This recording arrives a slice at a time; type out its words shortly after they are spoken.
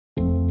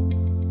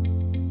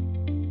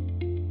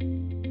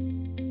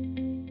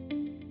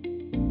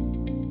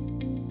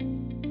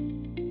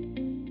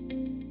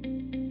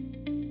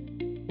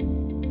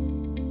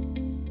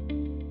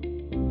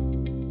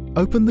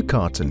Open the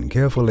carton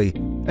carefully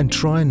and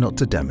try not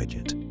to damage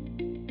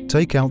it.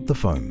 Take out the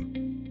foam.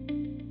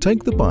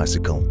 Take the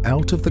bicycle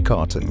out of the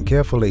carton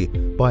carefully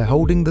by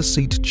holding the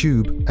seat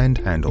tube and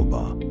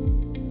handlebar.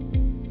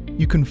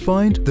 You can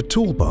find the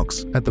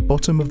toolbox at the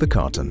bottom of the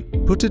carton.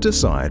 Put it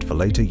aside for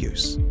later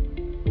use.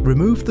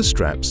 Remove the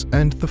straps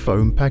and the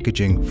foam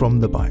packaging from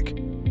the bike.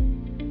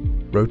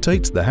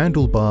 Rotate the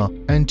handlebar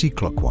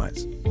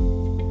anti-clockwise.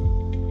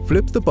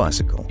 Flip the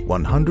bicycle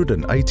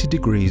 180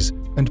 degrees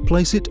and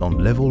place it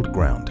on leveled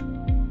ground.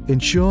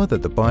 Ensure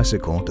that the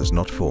bicycle does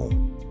not fall.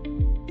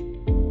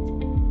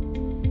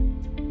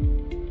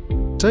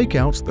 Take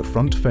out the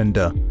front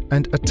fender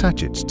and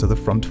attach it to the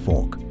front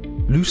fork.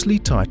 Loosely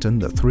tighten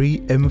the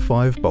 3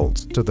 M5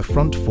 bolts to the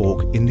front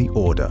fork in the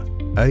order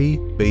A,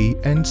 B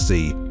and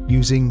C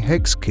using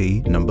hex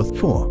key number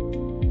 4.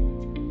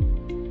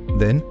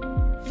 Then,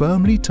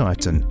 firmly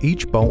tighten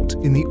each bolt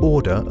in the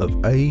order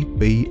of A,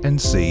 B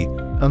and C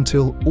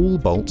until all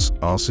bolts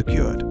are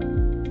secured.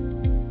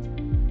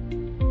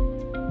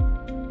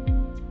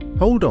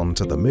 Hold on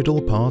to the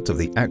middle part of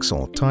the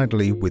axle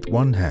tightly with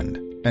one hand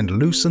and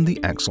loosen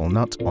the axle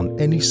nut on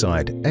any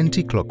side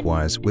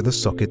anti-clockwise with a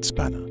socket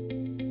spanner.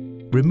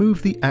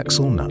 Remove the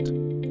axle nut,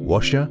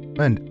 washer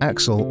and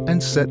axle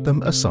and set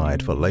them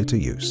aside for later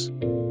use.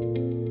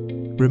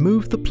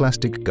 Remove the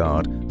plastic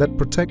guard that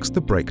protects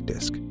the brake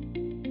disc.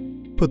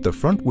 Put the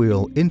front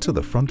wheel into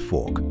the front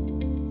fork.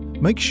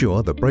 Make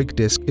sure the brake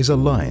disc is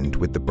aligned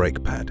with the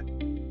brake pad.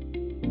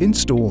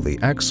 Install the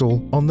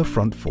axle on the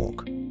front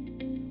fork.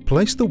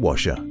 Place the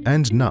washer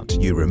and nut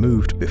you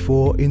removed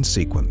before in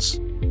sequence.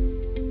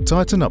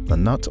 Tighten up the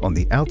nut on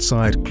the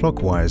outside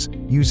clockwise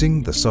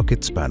using the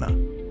socket spanner.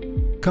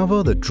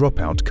 Cover the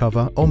dropout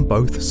cover on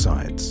both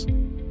sides.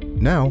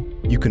 Now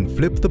you can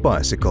flip the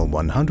bicycle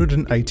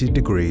 180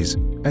 degrees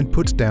and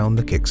put down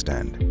the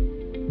kickstand.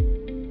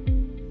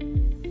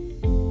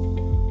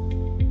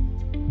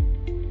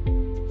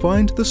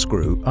 Find the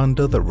screw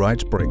under the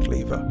right brake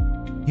lever.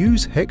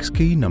 Use hex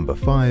key number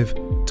 5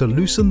 to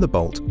loosen the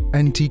bolt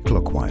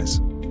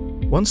anti-clockwise.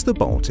 Once the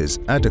bolt is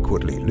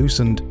adequately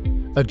loosened,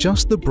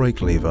 adjust the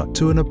brake lever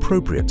to an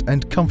appropriate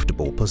and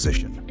comfortable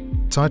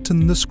position.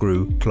 Tighten the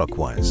screw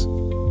clockwise.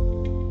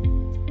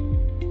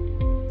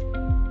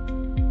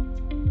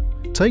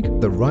 Take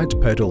the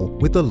right pedal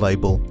with the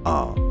label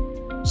R.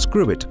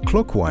 Screw it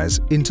clockwise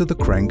into the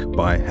crank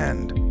by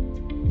hand.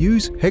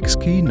 Use hex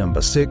key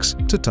number 6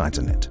 to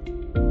tighten it.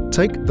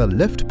 Take the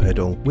left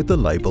pedal with the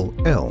label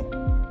L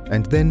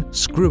and then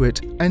screw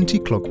it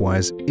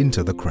anti-clockwise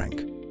into the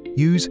crank.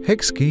 Use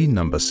hex key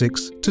number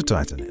 6 to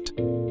tighten it.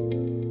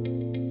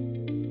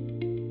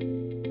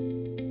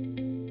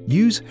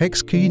 Use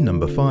hex key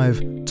number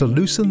 5 to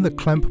loosen the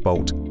clamp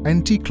bolt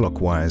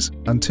anti-clockwise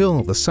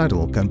until the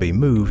saddle can be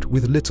moved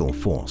with little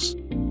force.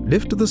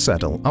 Lift the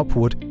saddle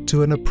upward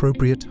to an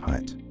appropriate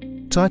height.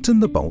 Tighten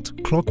the bolt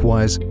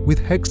clockwise with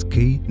hex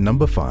key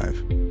number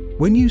 5.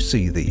 When you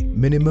see the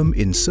minimum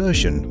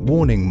insertion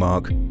warning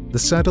mark, the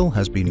saddle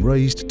has been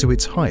raised to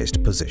its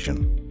highest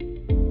position.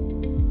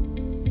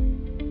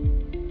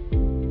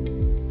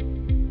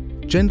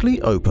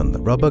 Gently open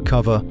the rubber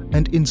cover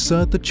and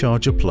insert the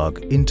charger plug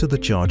into the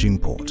charging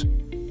port.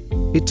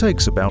 It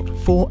takes about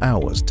 4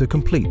 hours to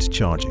complete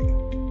charging.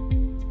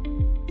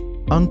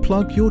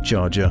 Unplug your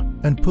charger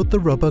and put the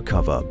rubber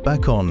cover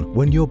back on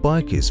when your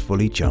bike is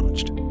fully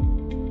charged.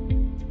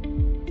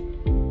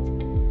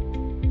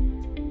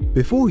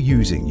 Before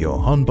using your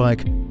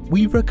Honbike,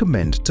 we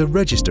recommend to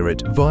register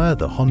it via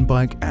the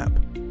Honbike app.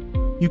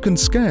 You can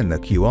scan the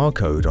QR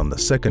code on the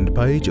second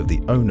page of the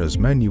owner's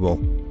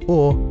manual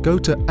or go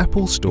to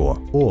Apple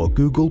Store or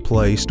Google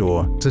Play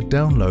Store to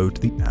download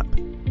the app.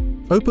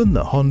 Open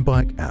the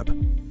Honbike app.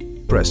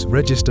 Press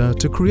Register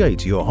to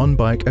create your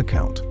Honbike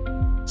account.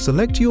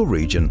 Select your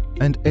region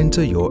and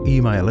enter your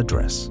email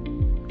address.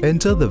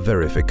 Enter the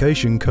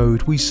verification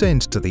code we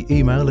sent to the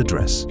email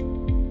address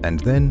and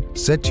then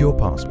set your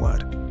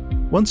password.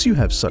 Once you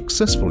have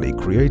successfully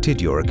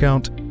created your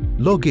account,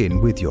 log in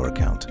with your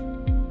account.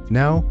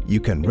 Now you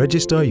can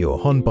register your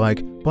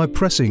Honbike by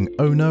pressing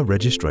Owner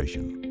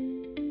Registration.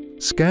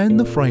 Scan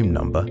the frame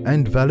number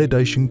and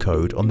validation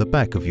code on the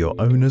back of your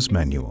owner's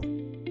manual.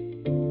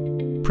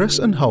 Press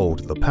and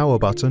hold the power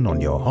button on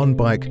your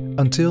Honbike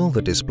until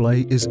the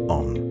display is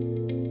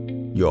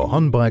on. Your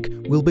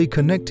Honbike will be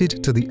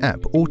connected to the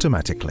app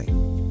automatically.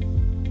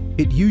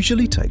 It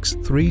usually takes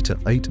 3 to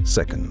 8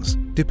 seconds,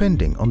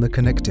 depending on the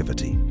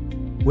connectivity.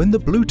 When the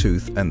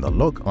Bluetooth and the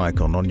lock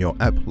icon on your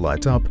app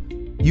light up,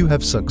 you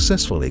have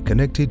successfully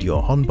connected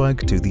your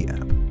Honbike to the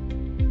app.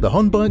 The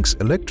Honbike's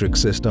electric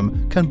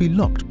system can be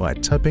locked by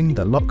tapping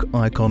the lock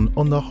icon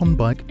on the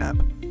Honbike app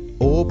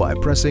or by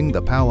pressing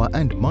the power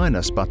and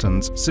minus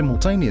buttons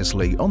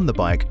simultaneously on the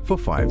bike for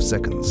 5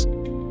 seconds.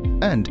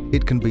 And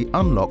it can be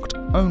unlocked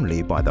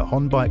only by the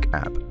Honbike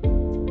app.